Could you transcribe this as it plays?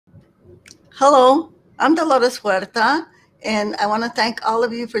Hello, I'm Dolores Huerta, and I want to thank all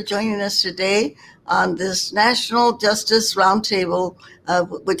of you for joining us today on this National Justice Roundtable,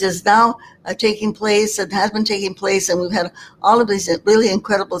 which is now taking place and has been taking place, and we've had all of these really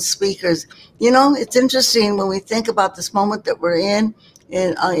incredible speakers. You know, it's interesting when we think about this moment that we're in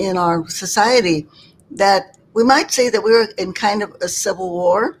our society, that we might say that we're in kind of a civil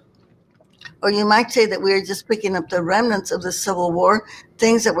war, or you might say that we are just picking up the remnants of the Civil War,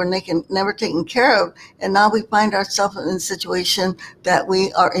 things that were never taken care of, and now we find ourselves in the situation that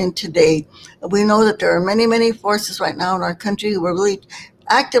we are in today. We know that there are many, many forces right now in our country who are really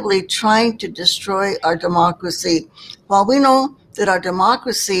actively trying to destroy our democracy. While we know that our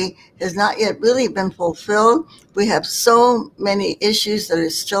democracy has not yet really been fulfilled, we have so many issues that are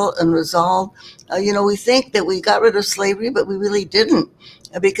still unresolved. We think that we got rid of slavery, but we really didn't,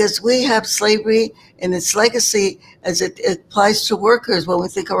 because we have slavery and its legacy as it applies to workers. When we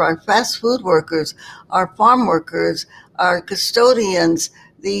think of our fast food workers, our farm workers, our custodians,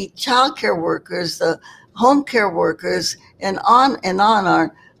 the child care workers, the home care workers, and on,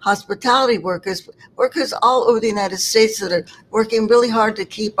 our hospitality workers, workers all over the United States that are working really hard to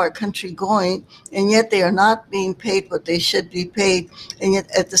keep our country going, and yet they are not being paid what they should be paid. And yet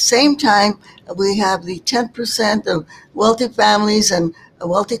at the same time, we have the 10% of wealthy families and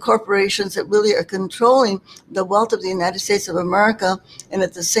wealthy corporations that really are controlling the wealth of the United States of America. And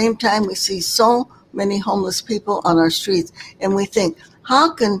at the same time, we see so many homeless people on our streets. And we think,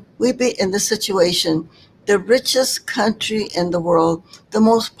 how can we be in this situation? The richest country in the world, the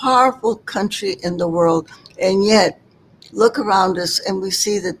most powerful country in the world, and yet look around us and we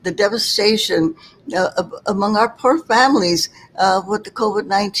see that the devastation among our poor families, what the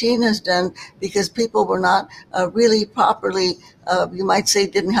COVID-19 has done, because people were not really properly, you might say,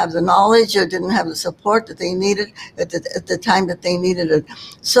 didn't have the knowledge or didn't have the support that they needed at the time that they needed it.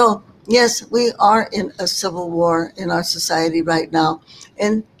 So, yes, we are in a civil war in our society right now.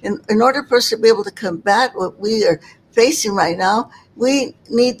 And in order for us to be able to combat what we are facing right now, we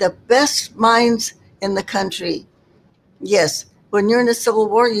need the best minds in the country. Yes, when you're in a civil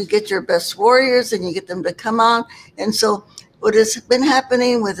war, you get your best warriors and you get them to come out. And so, what has been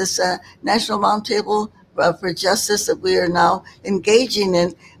happening with this National Roundtable for Justice that we are now engaging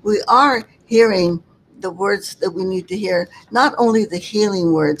in, we are hearing the words that we need to hear, not only the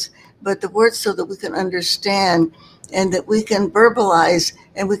healing words, but the words so that we can understand and that we can verbalize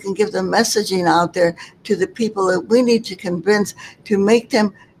and we can give the messaging out there to the people that we need to convince to make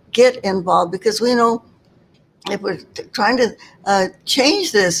them get involved, because we know if we're trying to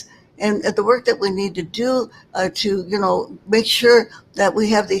change this, and the work that we need to do to, make sure that we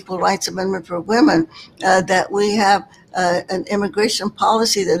have the Equal Rights Amendment for women, that we have an immigration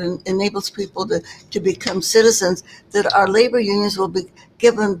policy that enables people to become citizens, that our labor unions will be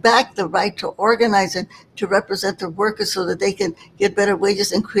given back the right to organize and to represent their workers so that they can get better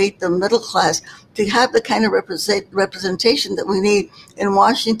wages and create the middle class, to have the kind of representation that we need in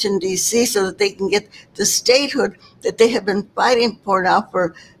Washington, D.C., so that they can get the statehood that they have been fighting for now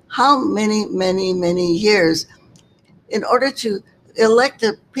for how many, many, many years. In order to elect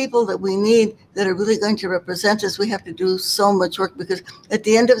the people that we need that are really going to represent us, we have to do so much work, because at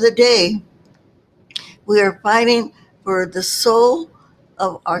the end of the day, we are fighting for the soul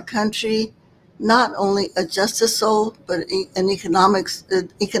of our country, not only a justice soul, but an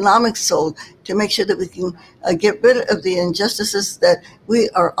economic soul, to make sure that we can get rid of the injustices that we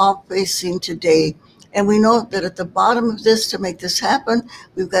are all facing today. And we know that at the bottom of this, to make this happen,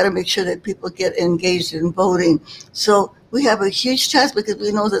 we've got to make sure that people get engaged in voting. So we have a huge task, because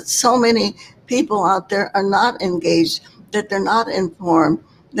we know that so many people out there are not engaged, that they're not informed,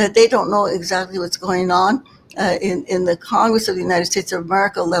 that they don't know exactly what's going on in the Congress of the United States of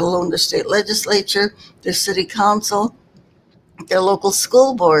America, let alone the state legislature, their city council, their local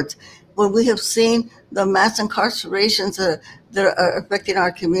school boards. When we have seen the mass incarcerations that are affecting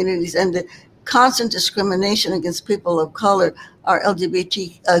our communities, and the constant discrimination against people of color, our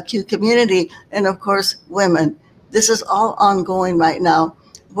LGBTQ community, and of course, women. This is all ongoing right now.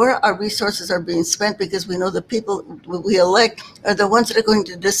 Where our resources are being spent, because we know the people we elect are the ones that are going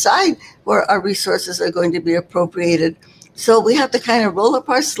to decide where our resources are going to be appropriated. So we have to kind of roll up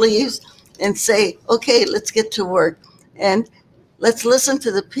our sleeves and say, okay, let's get to work. And let's listen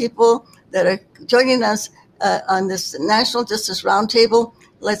to the people that are joining us on this National Justice Roundtable.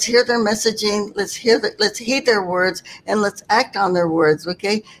 Let's hear their messaging. Let's heed their words, and let's act on their words.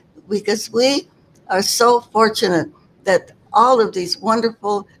 Okay, because we are so fortunate that all of these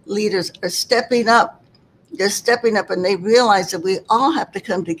wonderful leaders are stepping up. They're stepping up, and they realize that we all have to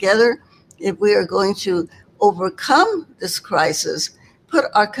come together if we are going to overcome this crisis. put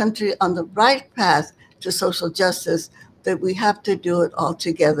our country on the right path to social justice, that we have to do it all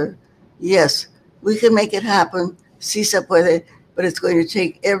together. Yes, we can make it happen. Sí se puede, but it's going to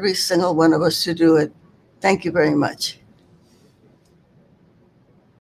take every single one of us to do it. Thank you very much.